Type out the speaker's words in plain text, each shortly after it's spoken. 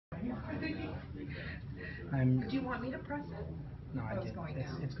Do you want me to press it? No, I Oh, did. it's going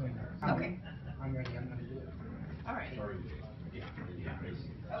It's down. going down. Okay. I'm ready. I'm going to do it. All right. Okay,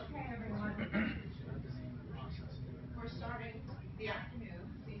 everyone. We're starting the afternoon.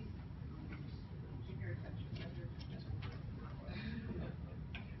 Please keep your attention.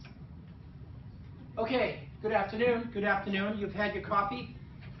 Okay, good afternoon. Good afternoon. You've had your coffee,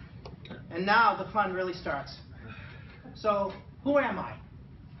 and now the fun really starts. So, who am I?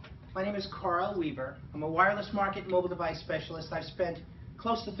 My name is Karl Weaver. I'm a wireless market mobile device specialist. I've spent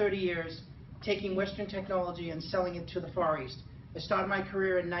close to 30 years taking Western technology and selling it to the Far East. I started my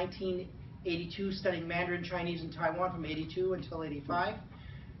career in 1982 studying Mandarin Chinese in Taiwan from 82 until 85.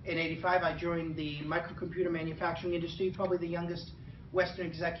 In 85, I joined the microcomputer manufacturing industry, probably the youngest Western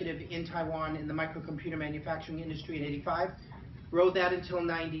executive in Taiwan in the microcomputer manufacturing industry in 85. Rode that until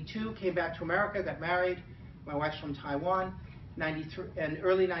 92, came back to America, got married. My wife's from Taiwan. 93 and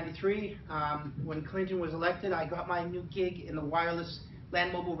early 93, when Clinton was elected, I got my new gig in the wireless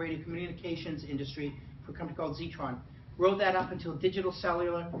land mobile radio communications industry for a company called Zetron. Rode that up until digital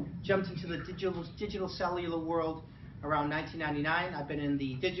cellular, jumped into the digital cellular world around 1999. I've been in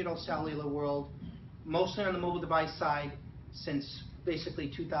the digital cellular world, mostly on the mobile device side, since basically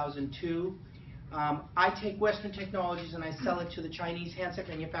 2002. I take Western technologies and I sell it to the Chinese handset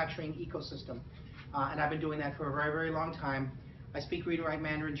manufacturing ecosystem. And I've been doing that for a very, very long time. I speak, read, and write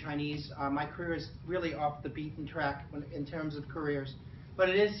Mandarin Chinese. My career is really off the beaten track in terms of careers, but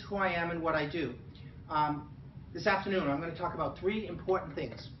it is who I am and what I do. This afternoon, I'm going to talk about three important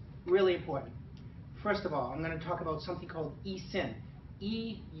things, really important. First of all, I'm going to talk about something called eSIM,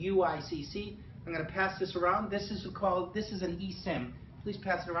 E-U-I-C-C. I'm going to pass this around. This is an eSIM. Please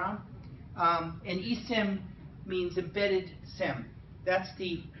pass it around. An eSIM means embedded SIM. That's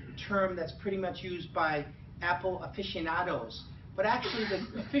the term that's pretty much used by Apple aficionados. But actually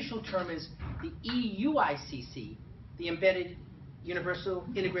the official term is the EUICC, the Embedded Universal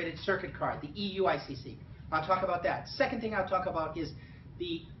Integrated Circuit Card, the EUICC. I'll talk about that. Second thing I'll talk about is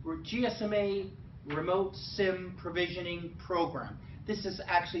the GSMA Remote SIM Provisioning Program. This is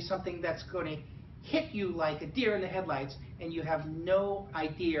actually something that's going to hit you like a deer in the headlights, and you have no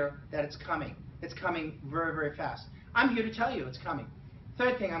idea that it's coming. It's coming very, very fast. I'm here to tell you it's coming.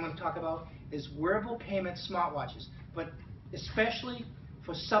 Third thing I'm going to talk about is wearable payment smartwatches, but especially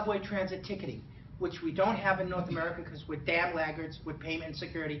for subway transit ticketing, which we don't have in North America because we're damn laggards with payment and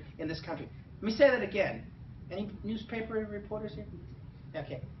security in this country. Let me say that again. Any newspaper reporters here?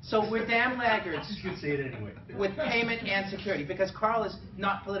 Okay. So we're damn laggards You should say it anyway. with payment and security because Karl is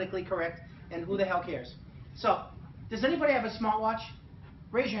not politically correct, and who the hell cares? So, does anybody have a smartwatch?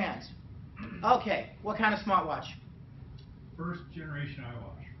 Raise your hands. Okay. What kind of smartwatch? First generation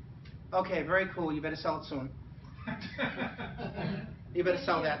iWatch. Okay, very cool. You better sell it soon. You better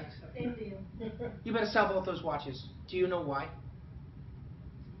sell that. You better sell both those watches. Do you know why?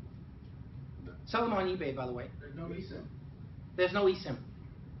 Sell them on eBay, by the way. There's no eSIM. There's no eSIM.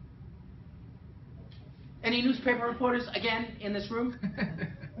 Any newspaper reporters, again, in this room?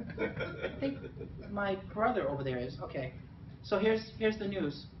 I think my brother over there is. Okay. So here's the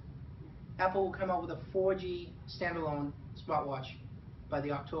news. Apple will come out with a 4G standalone smartwatch by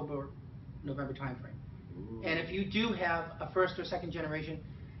the October-November timeframe. And if you do have a first or second generation,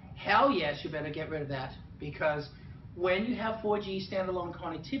 hell yes, you better get rid of that, because when you have 4G standalone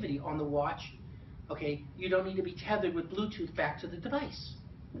connectivity on the watch, okay, you don't need to be tethered with Bluetooth back to the device.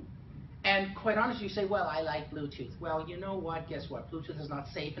 And quite honestly, you say, well, I like Bluetooth. Well, you know what? Guess what? Bluetooth is not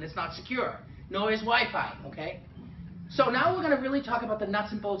safe and it's not secure. Nor is Wi-Fi, okay? So now we're going to really talk about the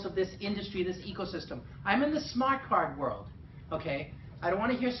nuts and bolts of this industry, this ecosystem. I'm in the smart card world, okay? I don't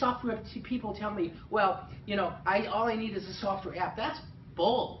want to hear software people tell me, well, you know, all I need is a software app. That's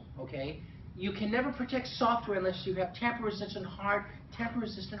bull, okay? You can never protect software unless you have tamper-resistant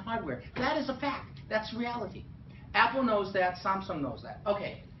hardware. That is a fact. That's reality. Apple knows that. Samsung knows that.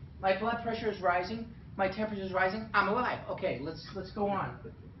 Okay, my blood pressure is rising. My temperature is rising. I'm alive. Okay, let's go on.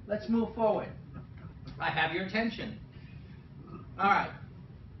 Let's move forward. I have your attention. All right.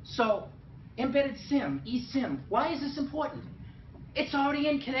 So, embedded SIM, eSIM. Why is this important? It's already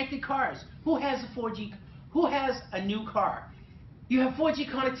in connected cars. Who has a 4G? Who has a new car? You have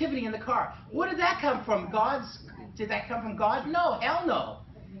 4G connectivity in the car. Where did that come from? Did that come from God? No, hell no.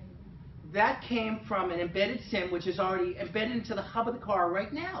 That came from an embedded SIM, which is already embedded into the hub of the car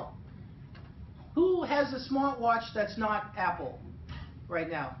right now. Who has a smartwatch that's not Apple right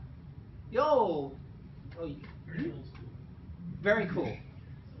now? Yo. Oh, very cool.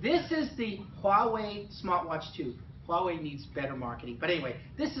 This is the Huawei Smartwatch 2. Huawei needs better marketing. But anyway,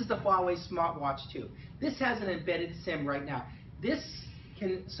 this is the Huawei Smartwatch 2. This has an embedded SIM right now. This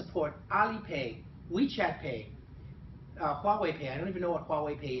can support Alipay, WeChat Pay, Huawei Pay. I don't even know what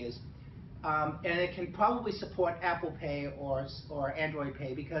Huawei Pay is. And it can probably support Apple Pay or Android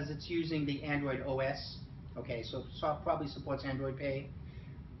Pay because it's using the Android OS. Okay, so probably supports Android Pay.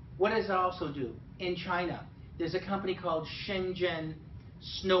 What does it also do? In China, there's a company called Shenzhen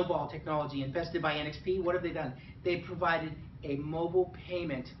Snowball Technology, invested by NXP. What have they done? They provided a mobile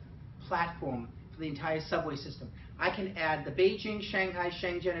payment platform for the entire subway system. I can add the Beijing, Shanghai,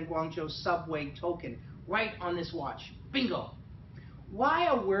 Shenzhen, and Guangzhou subway token right on this watch. Bingo! Why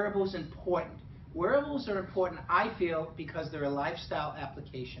are wearables important? Wearables are important, I feel, because they're a lifestyle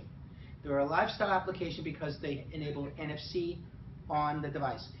application. They're a lifestyle application because they enable NFC on the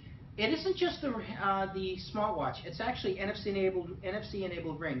device. It isn't just the smartwatch. It's actually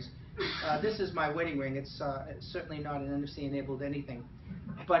NFC-enabled rings. This is my wedding ring. It's certainly not an NFC-enabled anything.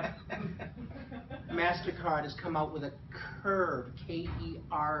 But MasterCard has come out with a Curve,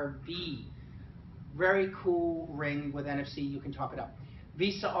 K-E-R-V. Very cool ring with NFC. You can top it up.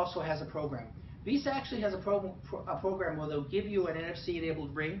 Visa also has a program. Visa actually has a program where they'll give you an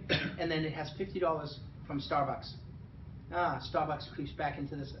NFC-enabled ring, and then it has $50 from Starbucks. Starbucks creeps back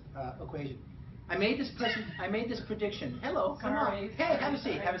into this equation. I made this prediction. Hello, come on. Hey, have a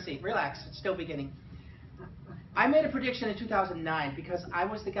seat, have a seat. Relax, it's still beginning. I made a prediction in 2009 because I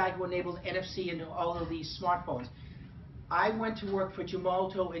was the guy who enabled NFC into all of these smartphones. I went to work for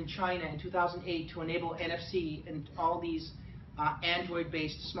Gemalto in China in 2008 to enable NFC in all these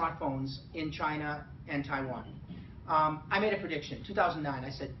Android-based smartphones in China and Taiwan. I made a prediction, 2009. I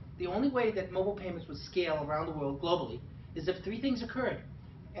said, the only way that mobile payments would scale around the world globally is if three things occurred.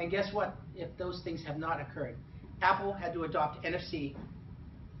 And guess what? If those things have not occurred, Apple had to adopt NFC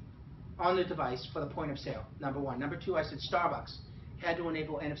on the device for the point of sale, number one. Number two, I said Starbucks had to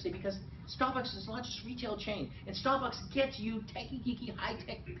enable NFC because Starbucks is the largest retail chain, and Starbucks gets you techie, geeky,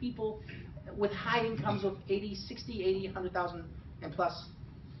 high-tech people with high incomes of 80, 60, 80, 100,000 and plus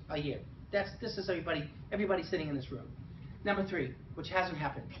a year. This is everybody sitting in this room. Number three, which hasn't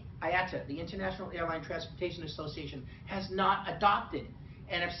happened, IATA, the International Airline Transportation Association, has not adopted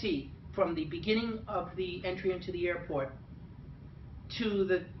NFC from the beginning of the entry into the airport to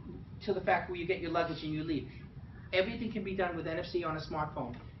the fact where you get your luggage and you leave. Everything can be done with NFC on a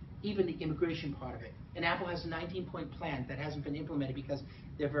smartphone, even the immigration part of it. And Apple has a 19-point plan that hasn't been implemented because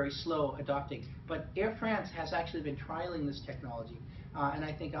they're very slow adopting. But Air France has actually been trialing this technology, and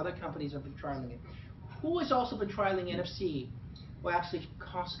I think other companies have been trialing it. Who has also been trialing NFC? Well, actually,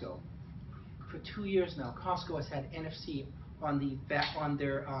 Costco. For 2 years now, Costco has had NFC on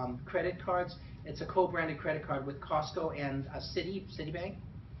their credit cards. It's a co-branded credit card with Costco and Citibank.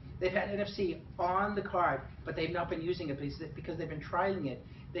 They've had NFC on the card, but they've not been using it because they've been trialing it.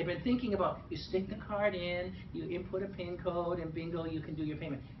 They've been thinking about, you stick the card in, you input a PIN code, and bingo, you can do your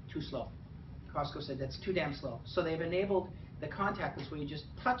payment. Too slow. Costco said that's too damn slow. So they've enabled the contactless where you just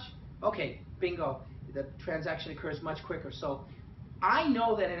touch, okay, bingo, the transaction occurs much quicker. So I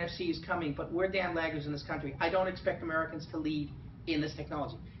know that NFC is coming, but we're damn laggers in this country. I don't expect Americans to lead in this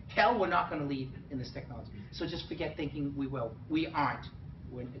technology. Hell, we're not going to lead in this technology. So just forget thinking we will. We aren't.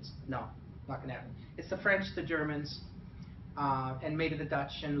 Not going to happen. It's the French, the Germans, and maybe the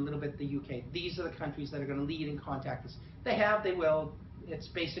Dutch and a little bit the UK. These are the countries that are going to lead in contactless. They will. It's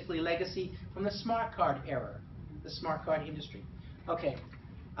basically legacy from the smart card era, the smart card industry. Okay.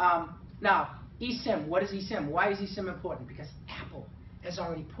 Now, eSIM. What is eSIM? Why is eSIM important? Because Apple has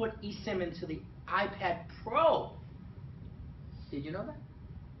already put eSIM into the iPad Pro. Did you know that?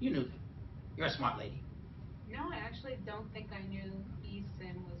 You knew that. You're a smart lady. No, I actually don't think I knew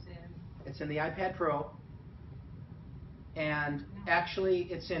eSIM was in. It's in the iPad Pro, and actually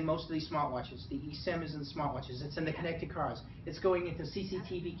it's in most of these smartwatches. The eSIM is in smartwatches. It's in the connected cars. It's going into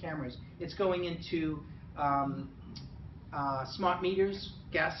CCTV cameras. It's going into smart meters,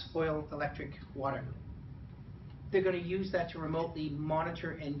 gas, oil, electric, water. They're going to use that to remotely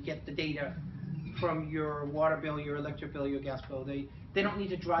monitor and get the data from your water bill, your electric bill, your gas bill. They don't need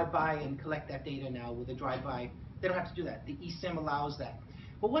to drive by and collect that data now with a drive-by. They don't have to do that. The eSIM allows that.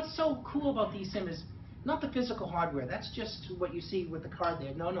 But what's so cool about the eSIM is not the physical hardware. That's just what you see with the card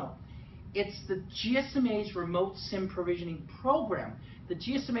there. No. It's the GSMA's remote SIM provisioning program. The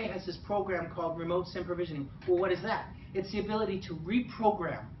GSMA has this program called remote SIM provisioning. Well, what is that? It's the ability to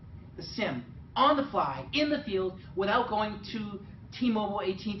reprogram the SIM on the fly, in the field, without going to T-Mobile,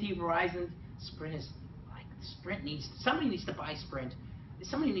 AT&T, Verizon. Somebody needs to buy Sprint.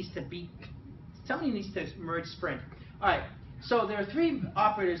 Somebody needs to merge Sprint. All right, so there are three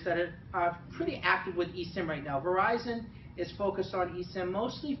operators that are pretty active with eSIM right now. Verizon is focused on eSIM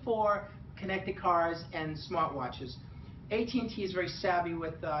mostly for connected cars and smartwatches. AT&T is very savvy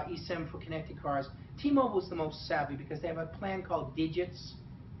with eSIM for connected cars. T-Mobile is the most savvy because they have a plan called Digits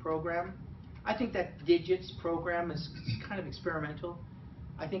program. I think that Digits program is kind of experimental.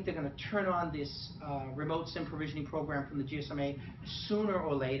 I think they're going to turn on this remote SIM provisioning program from the GSMA sooner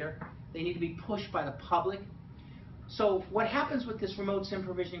or later. They need to be pushed by the public. So what happens with this remote SIM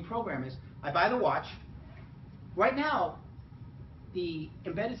provisioning program is I buy the watch. Right now, the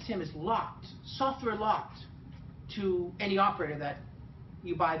embedded SIM is locked, software locked, to any operator that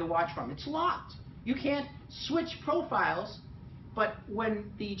you buy the watch from. It's locked. You can't switch profiles, but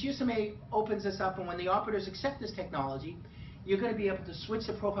when the GSMA opens this up and when the operators accept this technology, you're going to be able to switch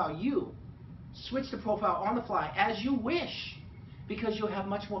the profile. Switch the profile on the fly as you wish, because you'll have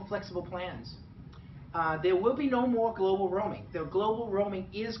much more flexible plans. There will be no more global roaming. The global roaming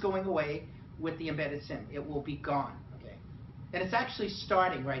is going away with the embedded SIM. It will be gone. Okay, and it's actually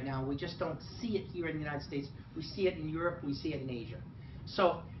starting right now. We just don't see it here in the United States. We see it in Europe. We see it in Asia.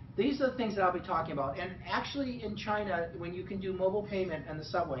 So these are the things that I'll be talking about. And actually in China, when you can do mobile payment and the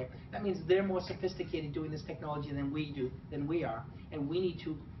subway, that means they're more sophisticated doing this technology than we are. And we need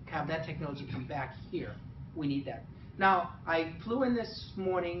to have that technology come back here. We need that. Now, I flew in this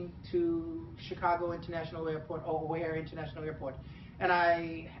morning to Chicago International Airport, O'Hare International Airport, and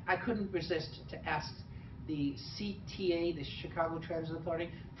I couldn't resist to ask the CTA, the Chicago Transit Authority.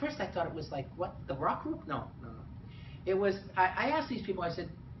 First I thought it was like, what, the rock group? No. It was, I asked these people, I said,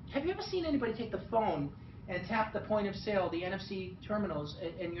 have you ever seen anybody take the phone and tap the point of sale, the NFC terminals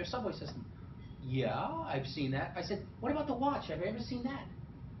in your subway system? Yeah, I've seen that. I said, what about the watch? Have you ever seen that?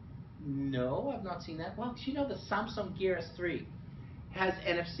 No, I've not seen that. Well, do you know the Samsung Gear S3 has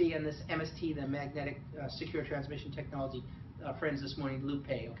NFC and this MST, the magnetic secure transmission technology? Friends this morning, Lupe,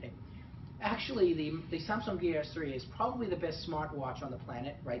 okay. Actually, the Samsung Gear S3 is probably the best smartwatch on the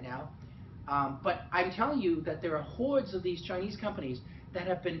planet right now. But I'm telling you that there are hordes of these Chinese companies that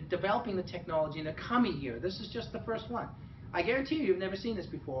have been developing the technology and are coming here. This is just the first one. I guarantee you've never seen this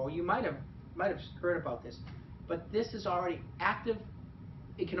before, or you might have heard about this. But this is already active.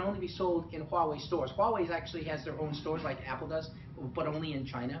 It can only be sold in Huawei stores. Huawei actually has their own stores like Apple does, but only in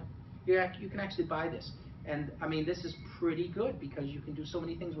China. You can actually buy this. And I mean, this is pretty good because you can do so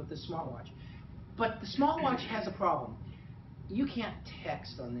many things with this smartwatch. But the smartwatch has a problem. You can't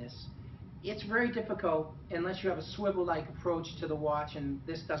text on this. It's very difficult unless you have a swivel-like approach to the watch, and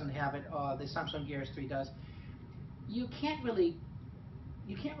this doesn't have it. The Samsung Gear S3 does. You can't really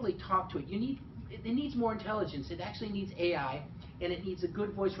talk to it. It needs more intelligence. It actually needs AI, and it needs a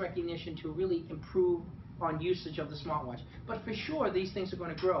good voice recognition to really improve on usage of the smartwatch. But for sure, these things are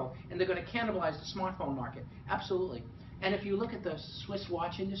going to grow, and they're going to cannibalize the smartphone market. Absolutely. And if you look at the Swiss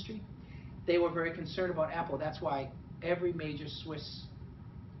watch industry, they were very concerned about Apple. That's why every major Swiss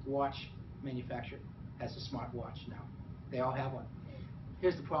watch manufacturer has a smartwatch now. They all have one.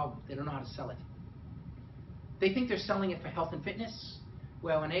 Here's the problem. They don't know how to sell it. They think they're selling it for health and fitness.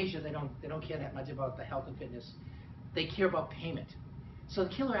 Well, in Asia, they don't care that much about the health and fitness. They care about payment. So the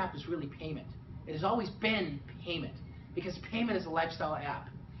killer app is really payment. It has always been payment, because payment is a lifestyle app.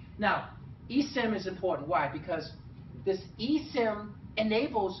 Now, eSIM is important. Why? Because this eSIM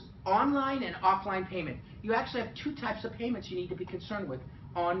enables online and offline payment. You actually have two types of payments you need to be concerned with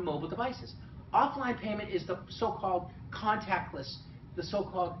on mobile devices. Offline payment is the so-called contactless, the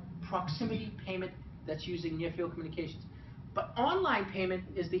so-called proximity payment that's using near-field communications. But online payment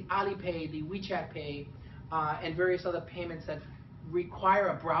is the Alipay, the WeChat Pay, and various other payments that require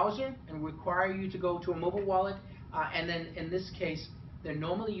a browser and require you to go to a mobile wallet, and then in this case, they're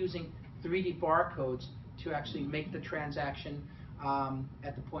normally using 3D barcodes to actually make the transaction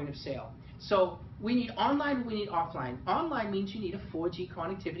at the point of sale. So we need online, we need offline. Online means you need a 4G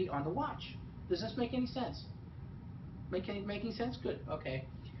connectivity on the watch. Does this make any sense? Making sense? Good, okay.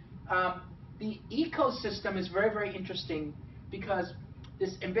 The ecosystem is very, very interesting because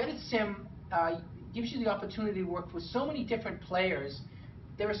this embedded SIM gives you the opportunity to work with so many different players.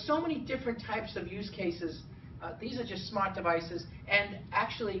 There are so many different types of use cases. These are just smart devices, and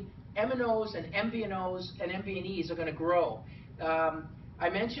actually MNOs and MVNOs and MVNEs are going to grow. I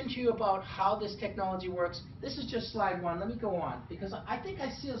mentioned to you about how this technology works. This is just slide one. Let me go on, because I think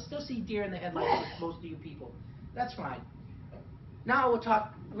I still see deer in the headlights with most of you people. That's fine. Now we'll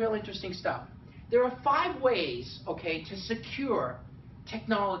talk real interesting stuff. There are 5 ways, okay, to secure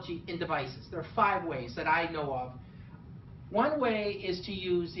technology in devices. There are 5 ways that I know of. One way is to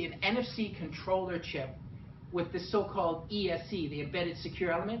use an NFC controller chip with the so-called ESC, the embedded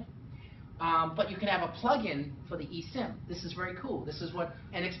secure element. But you can have a plug-in for the eSIM. This is very cool. This is what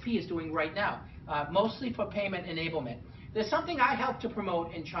NXP is doing right now, mostly for payment enablement. There's something I helped to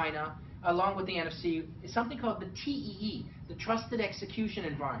promote in China along with the NFC, is something called the TEE, the Trusted Execution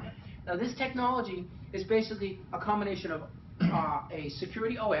Environment. Now this technology is basically a combination of a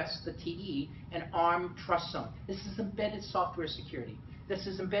security OS, the TEE, and ARM Trust Zone. This is embedded software security. This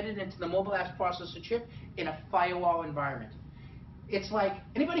is embedded into the mobile apps processor chip in a firewall environment. It's like,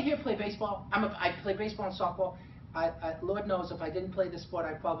 anybody here play baseball? I play baseball and softball. Lord knows if I didn't play this sport,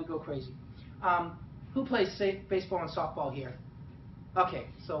 I'd probably go crazy. Who plays baseball and softball here? Okay,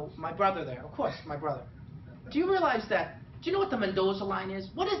 so my brother there, of course, my brother. Do you realize that, do you know what the Mendoza line is?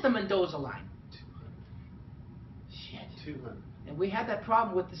 What is the Mendoza line? 200. And we had that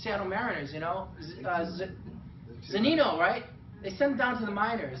problem with the Seattle Mariners, you know. Zunino, right? They sent him down to the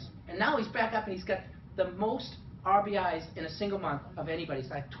minors, and now he's back up and he's got the most RBIs in a single month of anybody.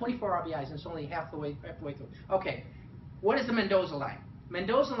 It's like 24 RBIs, and it's only half the way through. Okay, what is the Mendoza line?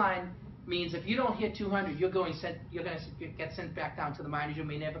 Mendoza line means if you don't hit 200, you're going to get sent back down to the minors. You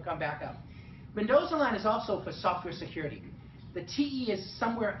may never come back up. Mendoza line is also for software security. The TE is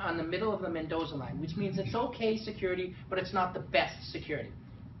somewhere on the middle of the Mendoza line, which means it's okay security, but it's not the best security.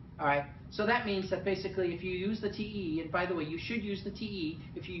 All right? So that means that basically if you use the TE, and by the way, you should use the TE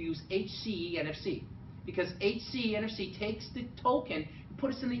if you use HC NFC, because HC NFC takes the token and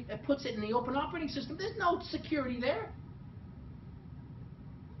puts it in the open operating system. There's no security there.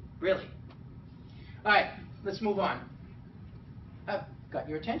 Really? All right, let's move on. I've got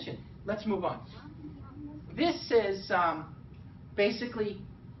your attention. Let's move on. This is basically,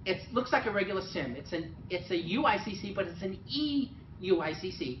 it looks like a regular SIM. It's a UICC, but it's an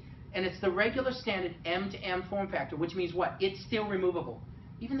eUICC, and it's the regular standard M2M form factor, which means what? It's still removable.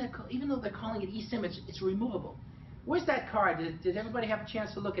 Even though they're calling it eSIM, it's removable. Where's that card? Did everybody have a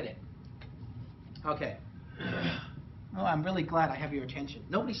chance to look at it? Okay. Oh, I'm really glad I have your attention.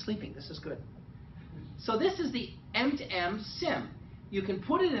 Nobody's sleeping. This is good. So this is the M2M SIM. You can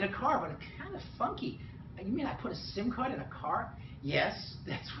put it in a car, but it's kind of funky. You mean I put a SIM card in a car? Yes,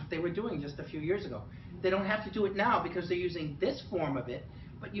 that's what they were doing just a few years ago. They don't have to do it now because they're using this form of it,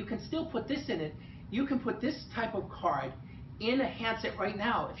 but you can still put this in it. You can put this type of card in a handset right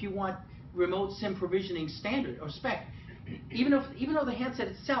now if you want remote SIM provisioning standard or spec. Even though the handset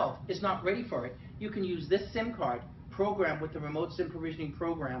itself is not ready for it, you can use this SIM card programmed with the remote SIM provisioning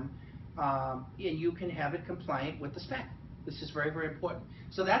program, and you can have it compliant with the spec. This is very, very important.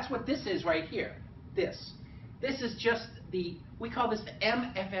 So that's what this is right here. This is just we call this the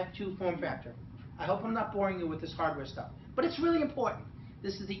MFF2 form factor. I hope I'm not boring you with this hardware stuff, but it's really important.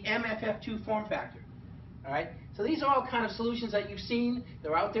 This is the MFF2 form factor. All right. So these are all kind of solutions that you've seen.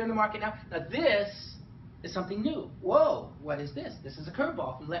 They're out there in the market now. Now this is something new. Whoa, what is this? This is a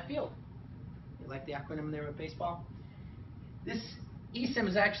curveball from left field. You like the acronym there of baseball? This eSIM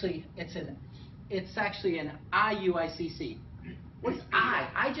is actually it's actually an IUICC. What is I?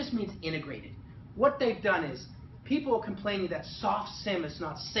 I just means integrated. What they've done is, people are complaining that soft SIM is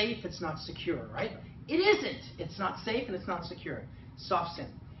not safe, it's not secure, right? It isn't. It's not safe and it's not secure. Soft SIM.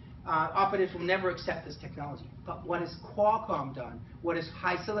 Operatives will never accept this technology. But what has Qualcomm done? What is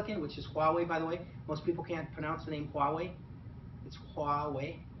HiSilicon, which is Huawei, by the way? Most people can't pronounce the name Huawei. It's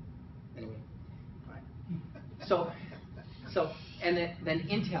Huawei. Anyway, all right. And then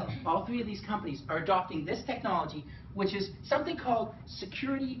Intel. All three of these companies are adopting this technology, which is something called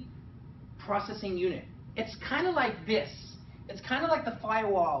Security Processing Unit. It's kind of like this. It's kind of like the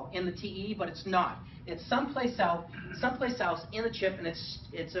firewall in the TE, but it's not. It's someplace else in the chip, and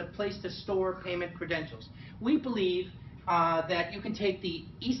it's a place to store payment credentials. We believe that you can take the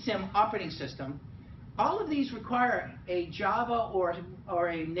eSIM operating system. All of these require a Java or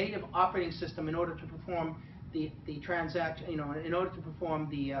a native operating system in order to perform the transaction. In order to perform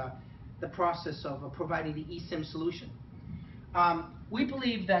the process of providing the eSIM solution. We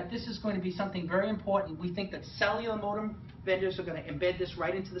believe that this is going to be something very important. We think that cellular modem vendors are going to embed this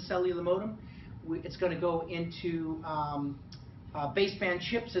right into the cellular modem. It's going to go into baseband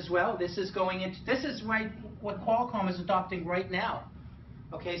chips as well. This is right what Qualcomm is adopting right now.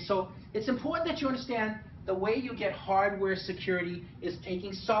 Okay, so it's important that you understand the way you get hardware security is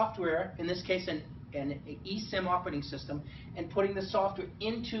taking software, in this case an eSIM operating system, and putting the software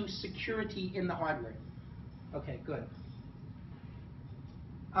into security in the hardware. Okay, good.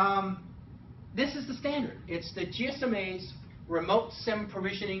 This is the standard. It's the GSMA's Remote SIM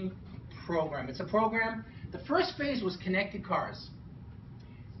Provisioning Program. It's a program. The first phase was connected cars.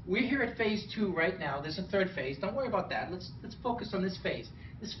 We're here at phase 2 right now. There's a third phase. Don't worry about that. Let's focus on this phase.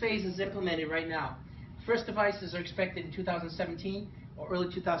 This phase is implemented right now. First devices are expected in 2017 or early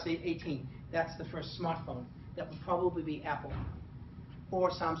 2018. That's the first smartphone. That would probably be Apple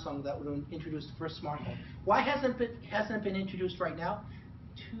or Samsung that would introduce the first smartphone. Why hasn't it been introduced right now?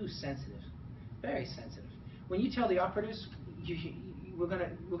 too sensitive, very sensitive. When you tell the operators, we're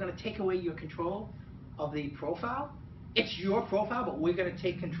gonna take away your control of the profile. It's your profile, but we're gonna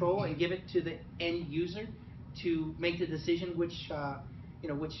take control and give it to the end user to make the decision which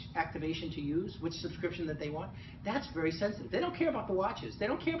which activation to use, which subscription that they want. That's very sensitive. They don't care about the watches. They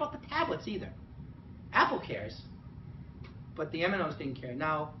don't care about the tablets either. Apple cares, but the MNOs didn't care.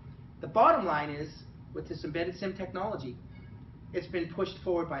 Now, the bottom line is, with this embedded SIM technology, it's been pushed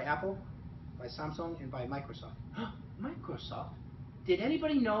forward by Apple, by Samsung, and by Microsoft. Microsoft? Did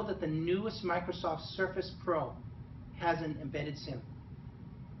anybody know that the newest Microsoft Surface Pro has an embedded SIM?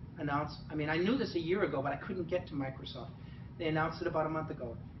 Announced. I mean, I knew this a year ago, but I couldn't get to Microsoft. They announced it about a month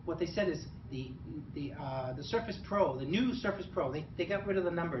ago. What they said is the Surface Pro, the new Surface Pro, they got rid of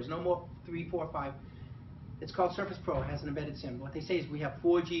the numbers. No more 3, 4, 5. It's called Surface Pro. It has an embedded SIM. What they say is we have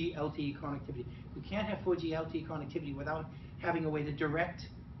 4G LTE connectivity. You can't have 4G LTE connectivity without having a way to direct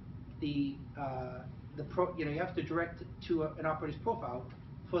you have to direct to an operator's profile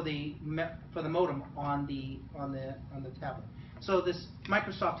for the modem on the tablet. So this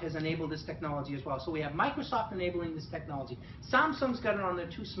Microsoft has enabled this technology as well. So we have Microsoft enabling this technology. Samsung's got it on their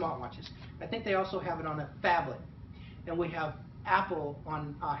 2 smartwatches. I think they also have it on a phablet, and we have Apple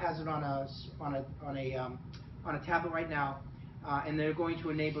has it on a tablet right now, and they're going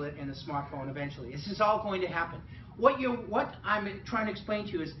to enable it in a smartphone eventually. This is all going to happen. What I'm trying to explain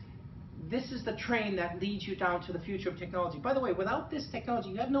to you is, this is the train that leads you down to the future of technology. By the way, without this technology,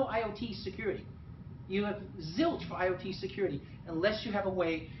 you have no IoT security. You have zilch for IoT security unless you have a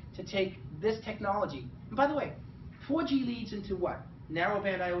way to take this technology. And by the way, 4G leads into what?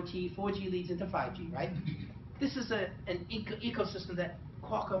 Narrowband IoT, 4G leads into 5G, right? This is an ecosystem that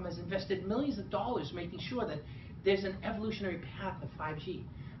Qualcomm has invested millions of dollars making sure that there's an evolutionary path of 5G.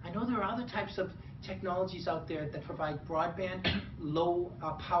 I know there are other types of technologies out there that provide broadband, low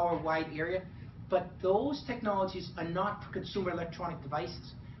power, wide area, but those technologies are not for consumer electronic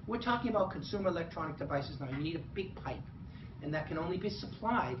devices. We're talking about consumer electronic devices now. You need a big pipe, and that can only be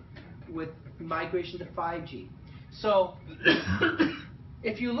supplied with migration to 5G. So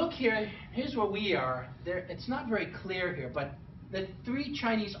if you look here, here's where we are. It's not very clear here, but the 3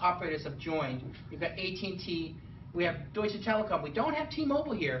 Chinese operators have joined. We've got AT&T, we have Deutsche Telekom. We don't have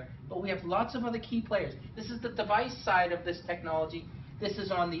T-Mobile here, but we have lots of other key players. This is the device side of this technology. This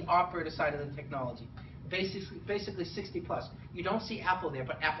is on the operator side of the technology. Basically 60 plus. You don't see Apple there,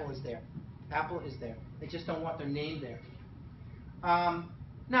 but Apple is there. Apple is there. They just don't want their name there.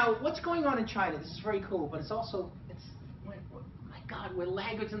 Now, what's going on in China? This is very cool, but it's also, my God, we're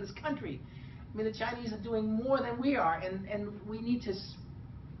laggards in this country. I mean, the Chinese are doing more than we are, and we need to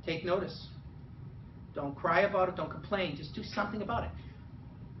take notice. Don't cry about it, don't complain, just do something about it.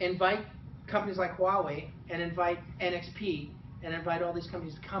 Invite companies like Huawei, and invite NXP, and invite all these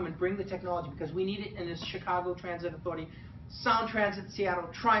companies to come and bring the technology, because we need it in this Chicago Transit Authority, Sound Transit Seattle,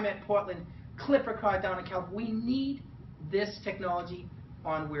 TriMet Portland, Clipper Car down in California. We need this technology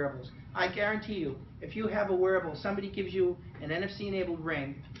on wearables. I guarantee you, if you have a wearable, somebody gives you an NFC-enabled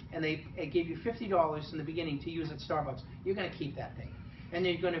ring, and they give you $50 in the beginning to use at Starbucks, you're going to keep that thing. And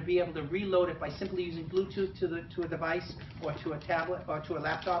you're going to be able to reload it by simply using Bluetooth to a device, or to a tablet, or to a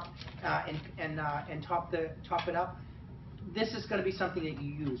laptop, and top it up. This is going to be something that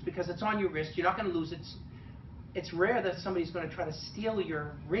you use because it's on your wrist. You're not going to lose it. It's rare that somebody's going to try to steal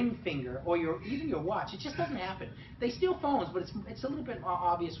your ring finger or even your watch. It just doesn't happen. They steal phones, but it's a little bit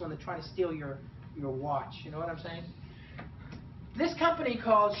obvious when they're trying to steal your watch. You know what I'm saying? This company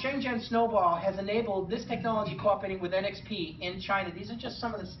called Shenzhen Snowball has enabled this technology cooperating with NXP in China. These are just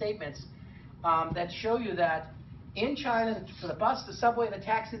some of the statements that show you that in China, for the bus, the subway, the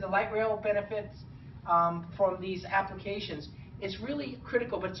taxi, the light rail benefits from these applications, it's really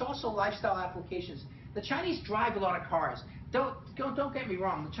critical, but it's also lifestyle applications. The Chinese drive a lot of cars. Don't get me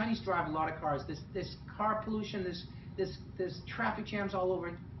wrong. The Chinese drive a lot of cars. There's car pollution. There's traffic jams all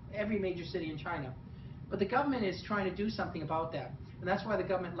over every major city in China. But the government is trying to do something about that. And that's why the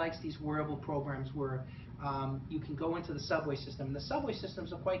government likes these wearable programs where you can go into the subway system. And the subway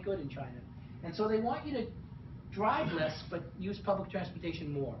systems are quite good in China. And so they want you to drive less, but use public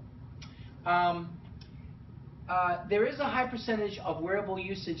transportation more. There is a high percentage of wearable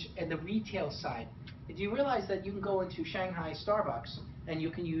usage in the retail side. Do you realize that you can go into Shanghai Starbucks and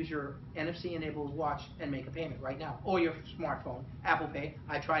you can use your NFC-enabled watch and make a payment right now, or your smartphone, Apple Pay.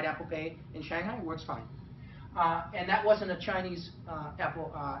 I tried Apple Pay in Shanghai, it works fine. And that wasn't a Chinese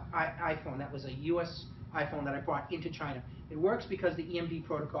iPhone, that was a US iPhone that I brought into China. It works because the EMV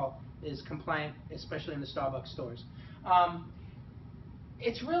protocol is compliant, especially in the Starbucks stores.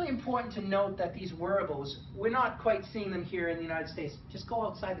 it's really important to note that these wearables, we're not quite seeing them here in the United States. Just go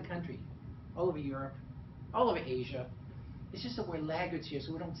outside the country, all over Europe, all over Asia. It's just that we're laggards here,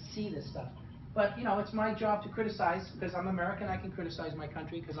 so we don't see this stuff. But, you know, it's my job to criticize, because I'm American, I can criticize my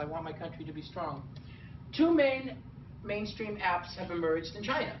country, because I want my country to be strong. Two mainstream apps have emerged in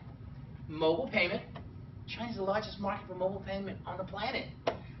China. Mobile payment. China's the largest market for mobile payment on the planet.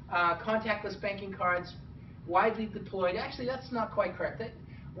 Contactless banking cards, widely deployed. Actually, that's not quite correct.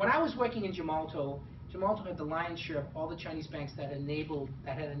 When I was working in Gemalto had the lion's share of all the Chinese banks that had enabled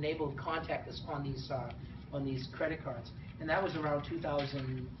contactless on these credit cards, and that was around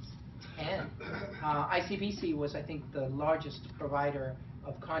 2010. ICBC was, I think, the largest provider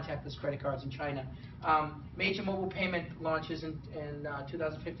of contactless credit cards in China. Major mobile payment launches in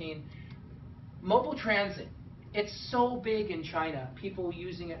 2015. Mobile transit. It's so big in China. People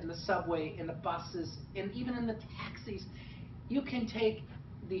using it in the subway, in the buses, and even in the taxis. You can take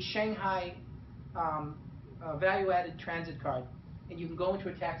the Shanghai value-added transit card, and you can go into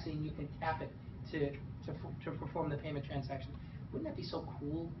a taxi and you can tap it to perform the payment transaction. Wouldn't that be so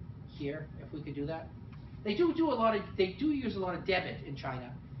cool here if we could do that? They do use a lot of debit in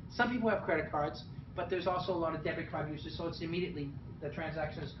China. Some people have credit cards, but there's also a lot of debit card users, so it's immediately, the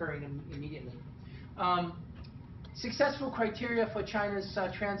transaction is occurring immediately. Successful criteria for China's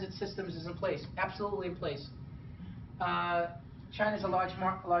transit systems is in place, absolutely in place. China's a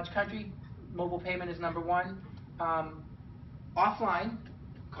large country. Mobile payment is number one. Offline,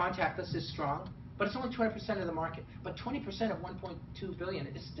 contactless is strong, but it's only 20% of the market. But 20% of 1.2 billion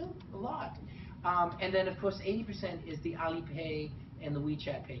is still a lot. And then, of course, 80% is the Alipay and the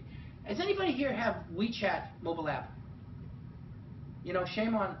WeChat Pay. Does anybody here have WeChat mobile app? You know,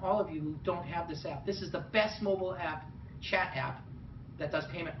 shame on all of you who don't have this app. This is the best mobile app, chat app, that does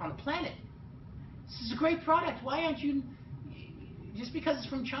payment on the planet. This is a great product. Why aren't you, just because it's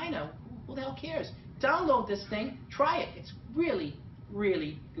from China, who the hell cares? Download this thing, try it. It's really,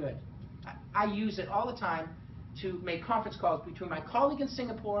 really good. I use it all the time to make conference calls between my colleague in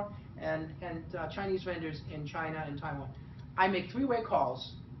Singapore and Chinese vendors in China and Taiwan. I make three-way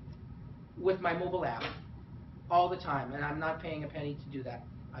calls with my mobile app all the time, and I'm not paying a penny to do that.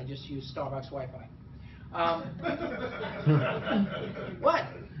 I just use Starbucks Wi-Fi. What?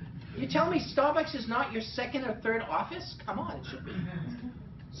 You tell me Starbucks is not your second or third office? Come on, it should be.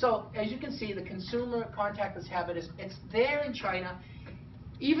 So, as you can see, the consumer contactless habit it's there in China.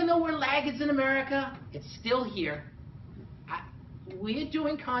 Even though we're laggards in America, it's still here. We're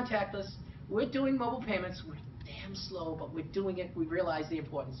doing contactless. We're doing mobile payments. We're damn slow, but we're doing it. We realize the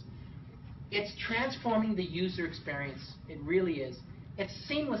importance. It's transforming the user experience. It really is. It's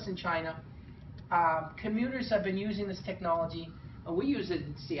seamless in China. Commuters have been using this technology. We use it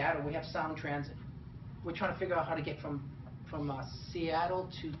in Seattle. We have Sound Transit. We're trying to figure out how to get from Seattle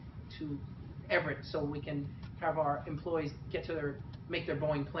to Everett, so we can have our employees make their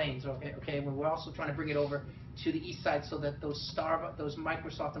Boeing planes. Okay. And we're also trying to bring it over to the east side so that those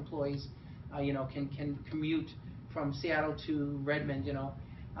Microsoft employees, can commute from Seattle to Redmond.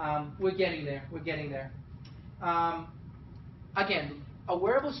 We're getting there. We're getting there. Again, a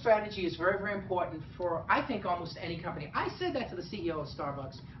wearable strategy is very, very important for, I think, almost any company. I said that to the CEO of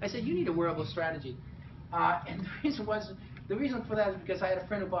Starbucks. I said, you need a wearable strategy. And the reason for that is because I had a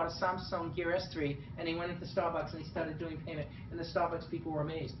friend who bought a Samsung Gear S3, and he went into Starbucks and he started doing payment, and the Starbucks people were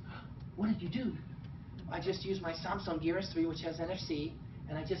amazed. What did you do? I just used my Samsung Gear S3, which has NFC,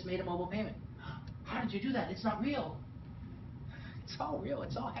 and I just made a mobile payment. How did you do that? It's not real. It's all real.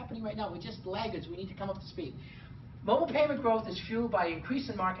 It's all happening right now. We're just laggards. We need to come up to speed. Mobile payment growth is fueled by increase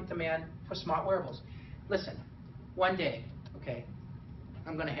in market demand for smart wearables. Listen, one day, okay,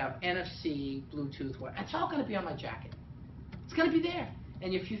 I'm going to have NFC, Bluetooth, it's all going to be on my jacket. It's going to be there.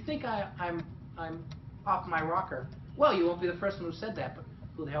 And if you think I'm off my rocker, well, you won't be the first one who said that, but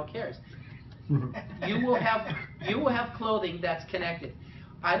who the hell cares? You will have clothing that's connected.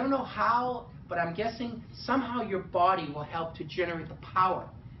 I don't know how, but I'm guessing somehow your body will help to generate the power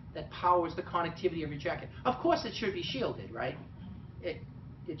that powers the connectivity of your jacket. Of course, it should be shielded, right? It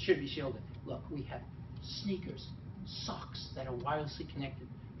should be shielded. Look, we have sneakers, socks that are wirelessly connected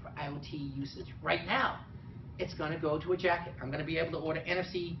for IoT usage. Right now, it's going to go to a jacket. I'm going to be able to order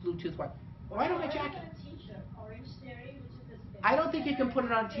NFC, Bluetooth, right on my jacket. I don't think you can put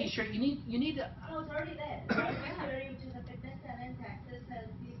it on a T-shirt. You need to. No, it's already there. Orange Theory, which is a fitness center in Texas, has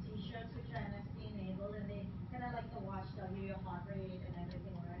these T-shirts which are NFC enabled, and they kind of like the watch tell you your heart rate and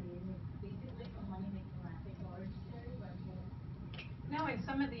everything already. And it's basically a money-making racket. Orange Theory, but No, and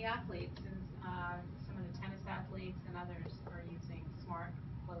some of the athletes and some of the tennis athletes and others are using smart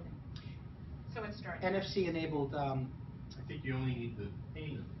clothing. So it's starting. NFC-enabled think you only need the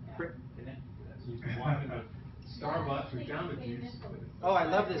payment app connected to that. So you can walk into Starbucks or Jamba Juice. Oh, I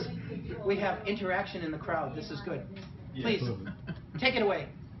love this. We have interaction in the crowd. This is good. Yeah. Please, take it away.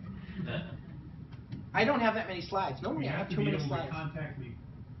 I don't have that many slides. Normally I have too many slides. You have to be able to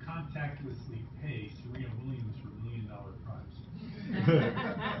contactlessly pay Serena Williams for $1 million prize.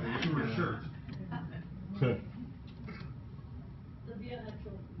 To her shirt. To be on a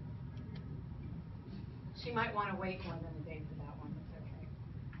trophy. She might wanna wait more than a day for that one, it's okay.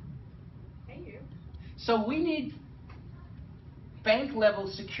 Hey, you. So we need bank level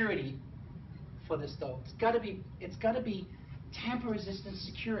security for this though. It's gotta be tamper resistant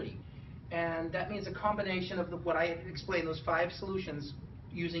security. And that means a combination of what I explained, those 5 solutions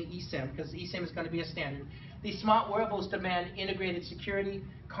using eSIM, because eSIM is going to be a standard. These smart wearables demand integrated security,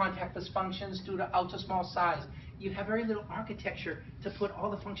 contactless functions due to ultra small size. You have very little architecture to put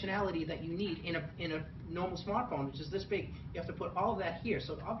all the functionality that you need in a normal smartphone, which is this big. You have to put all of that here,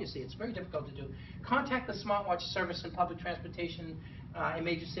 so obviously it's very difficult to do. Contactless smartwatch service in public transportation in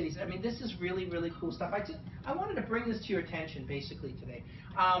major cities. I mean, this is really, really cool stuff. I wanted to bring this to your attention basically today.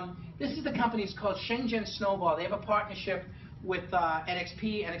 This is the company, it's called Shenzhen Snowball. They have a partnership with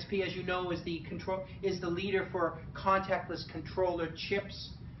NXP. NXP, as you know, is the leader for contactless controller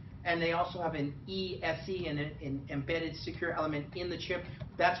chips. And they also have an ESE, an embedded secure element in the chip.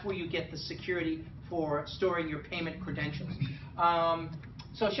 That's where you get the security for storing your payment credentials.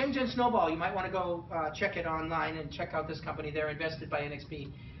 So Shenzhen Snowball, you might want to go check it online and check out this company. They're invested by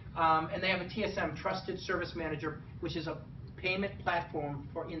NXP. And they have a TSM, Trusted Service Manager, which is a payment platform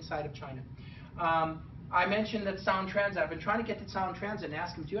for inside of China. I mentioned that Sound Transit. I've been trying to get to Sound Transit and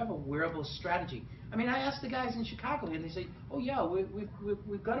ask them, do you have a wearable strategy? I mean, I asked the guys in Chicago, and they say, oh yeah,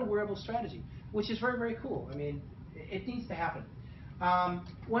 we've got a wearable strategy, which is very, very cool. I mean, it needs to happen.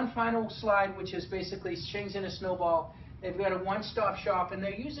 One final slide, which is basically Shenzhen and Snowball. They've got a one-stop shop, and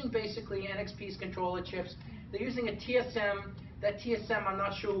they're using basically NXP's controller chips. They're using a TSM. That TSM, I'm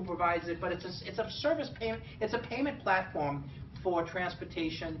not sure who provides it, but it's a service payment. It's a payment platform for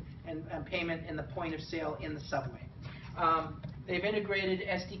transportation and payment in the point of sale in the subway. They've integrated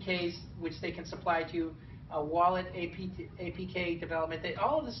SDKs, which they can supply to you, wallet, APK development.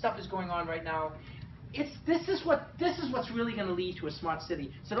 All of this stuff is going on right now. This is what's really going to lead to a smart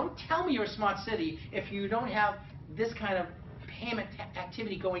city. So don't tell me you're a smart city if you don't have this kind of payment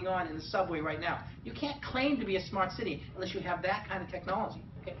activity going on in the subway right now. You can't claim to be a smart city unless you have that kind of technology.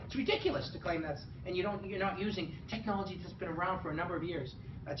 Okay? It's ridiculous to claim you're not using technology that's been around for a number of years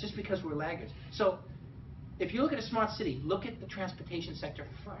just because we're laggards. So if you look at a smart city, look at the transportation sector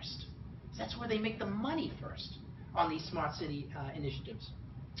first. That's where they make the money first on these smart city initiatives.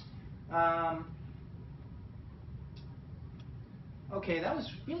 Okay, that was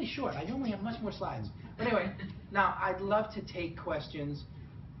really short. I normally have much more slides. But anyway, now I'd love to take questions.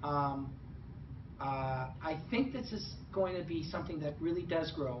 I think this is going to be something that really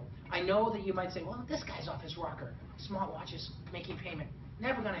does grow. I know that you might say, well, this guy's off his rocker. Smartwatches making payment.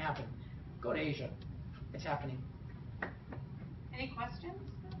 Never going to happen. Go to Asia. It's happening. Any questions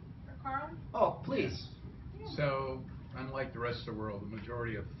for Karl? Oh, please. Yeah. So, unlike the rest of the world, the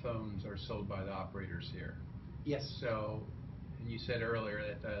majority of phones are sold by the operators here. Yes. So, and you said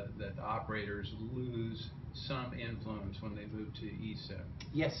earlier that the operators lose some influence when they move to eSIM.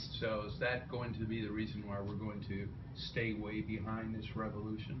 Yes. So is that going to be the reason why we're going to stay way behind this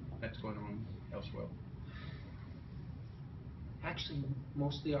revolution that's going on elsewhere? Actually,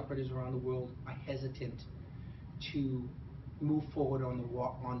 most of the operators around the world are hesitant to move forward on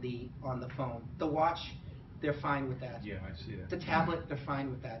the phone. The watch, they're fine with that. Yeah, I see that. The tablet, they're fine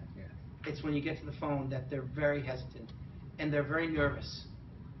with that. Yeah. It's when you get to the phone that they're very hesitant and they're very nervous.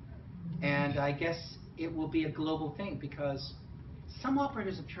 And I guess it will be a global thing because some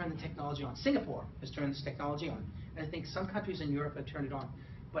operators have turned the technology on. Singapore has turned this technology on. And I think some countries in Europe have turned it on.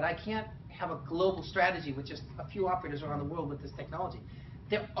 But I can't have a global strategy with just a few operators around the world with this technology.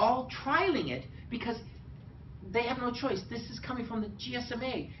 They're all trialing it because they have no choice. This is coming from the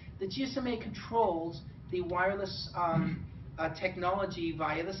GSMA. The GSMA controls the wireless technology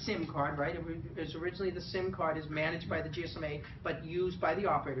via the SIM card, right? Originally the SIM card is managed by the GSMA, but used by the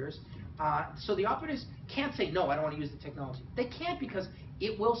operators. So the operators can't say, no, I don't want to use the technology. They can't because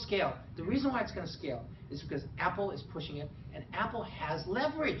it will scale. The reason why it's going to scale is because Apple is pushing it, and Apple has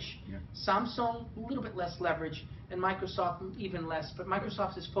leverage. Yeah. Samsung, a little bit less leverage, and Microsoft even less. But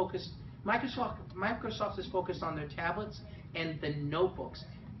Microsoft is focused on their tablets and the notebooks.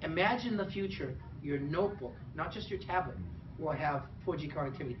 Imagine the future. Your notebook, not just your tablet, will have 4G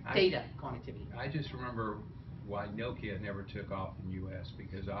connectivity, data connectivity. I just remember why Nokia never took off in the U.S.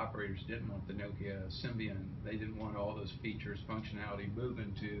 because operators didn't want the Nokia Symbian. They didn't want all those features, functionality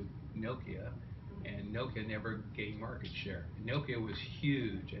moving to Nokia, and Nokia never gained market share. Nokia was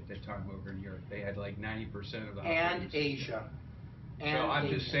huge at that time over in Europe. They had like 90% of the And operators. Asia. So I'm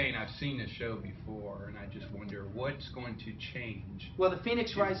just saying, I've seen this show before, and I just wonder what's going to change. Well, the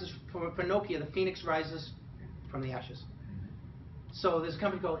phoenix rises for Nokia. The phoenix rises from the ashes. So there's a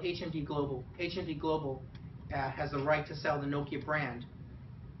company called HMD Global. HMD Global has the right to sell the Nokia brand,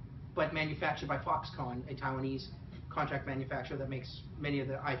 but manufactured by Foxconn, a Taiwanese contract manufacturer that makes many of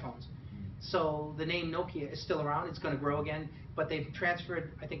the iPhones. So the name Nokia is still around. It's going to grow again, but they've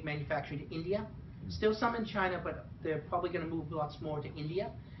transferred, I think, manufacturing to India. Still some in China, but they're probably going to move lots more to India.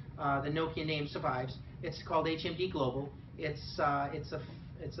 The Nokia name survives. It's called HMD Global. It's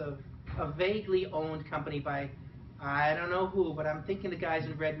a vaguely owned company by I don't know who, but I'm thinking the guys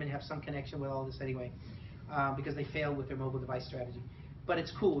in Redmond have some connection with all this anyway, because they failed with their mobile device strategy. But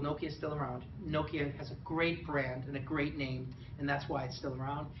it's cool. Nokia is still around. Nokia has a great brand and a great name, and that's why it's still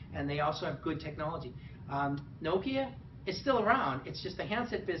around. And they also have good technology. Nokia is still around. It's just the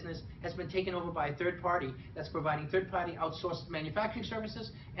handset business has been taken over by a third party that's providing third-party outsourced manufacturing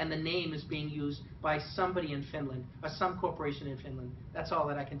services, and the name is being used by somebody in Finland, or some corporation in Finland. That's all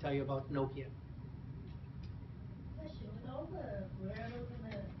that I can tell you about Nokia. Question, with all the wearables and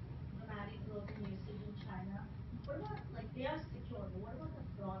the dramatic growth in usage in China, what about, like, they are secure, but what about the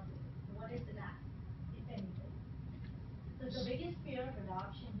fraud rate? What is it at, if anything? Because the biggest fear of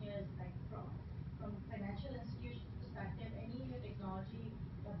adoption here is like fraud. From a financial institution perspective, any new technology,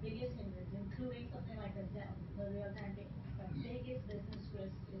 the biggest hindrance, including something like the real-time payments, the biggest business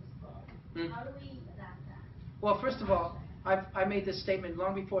risk is fraud. How do we adapt that? Well, first of all, I made this statement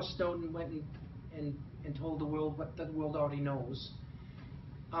long before Snowden went and told the world what the world already knows.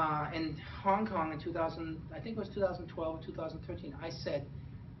 In Hong Kong in 2000, I think it was 2012 or 2013, I said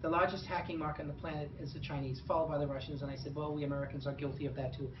the largest hacking market on the planet is the Chinese, followed by the Russians, and I said, well, we Americans are guilty of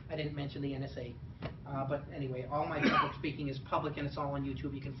that too. I didn't mention the NSA. But anyway, all my public speaking is public and it's all on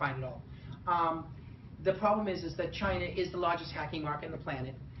YouTube. You can find it all. The problem is that China is the largest hacking market on the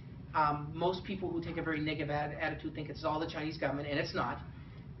planet. Most people who take a very negative attitude think it's all the Chinese government, and it's not.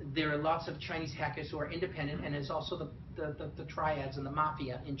 There are lots of Chinese hackers who are independent, and there's also the triads and the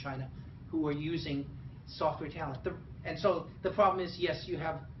mafia in China who are using software talent. And so the problem is, yes, you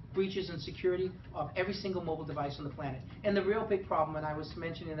have breaches in security of every single mobile device on the planet. And the real big problem, and I was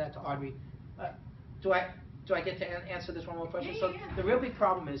mentioning that to Audrey, do I get to answer this one more question? Yeah, So yeah. the real big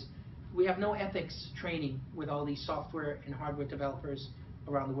problem is we have no ethics training with all these software and hardware developers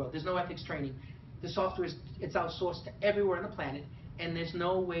around the world. There's no ethics training. The software it's outsourced to everywhere on the planet, and there's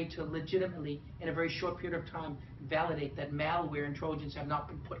no way to legitimately, in a very short period of time, validate that malware and Trojans have not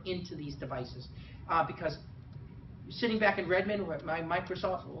been put into these devices. Because sitting back in Redmond with my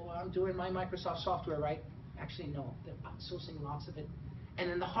Microsoft, I'm doing my Microsoft software, right? Actually, no, they're outsourcing lots of it. And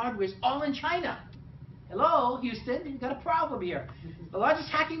then the hardware is all in China. Hello, Houston, you've got a problem here. The largest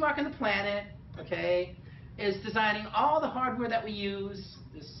hacking market on the planet, okay, is designing all the hardware that we use.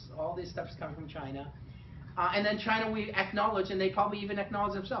 All this stuff is coming from China. And then China, we acknowledge, and they probably even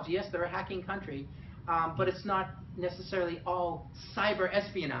acknowledge themselves, yes, they're a hacking country, but it's not necessarily all cyber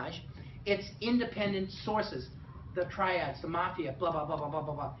espionage. It's independent sources, the triads, the mafia, blah, blah, blah, blah, blah,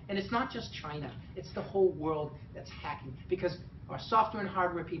 blah, blah. And it's not just China. It's the whole world that's hacking, because our software and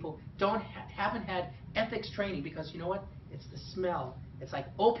hardware people haven't had ethics training, because you know what? It's the smell. It's like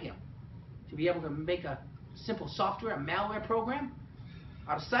opium to be able to make a simple software, a malware program.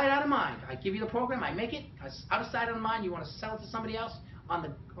 Out of sight, out of mind. I give you the program, I make it. Out of sight, out of mind. You want to sell it to somebody else on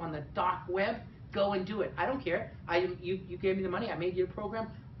the dark web? Go and do it. I don't care. You gave me the money. I made you a program.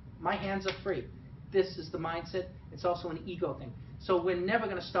 My hands are free. This is the mindset. It's also an ego thing. So we're never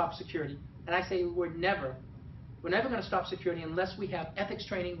going to stop security. And I say we're never going to stop security unless we have ethics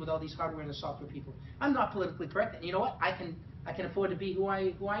training with all these hardware and software people. I'm not politically correct, and you know what? I can afford to be who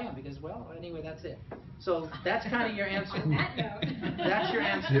I am, because, well, anyway, that's it. So that's kind of your answer. On that note. That's your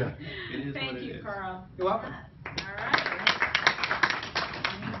answer. It is what Thank it you, is. Karl. You're welcome. All right.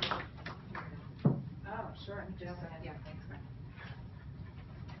 Oh, sure. Yeah, thanks,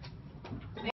 man.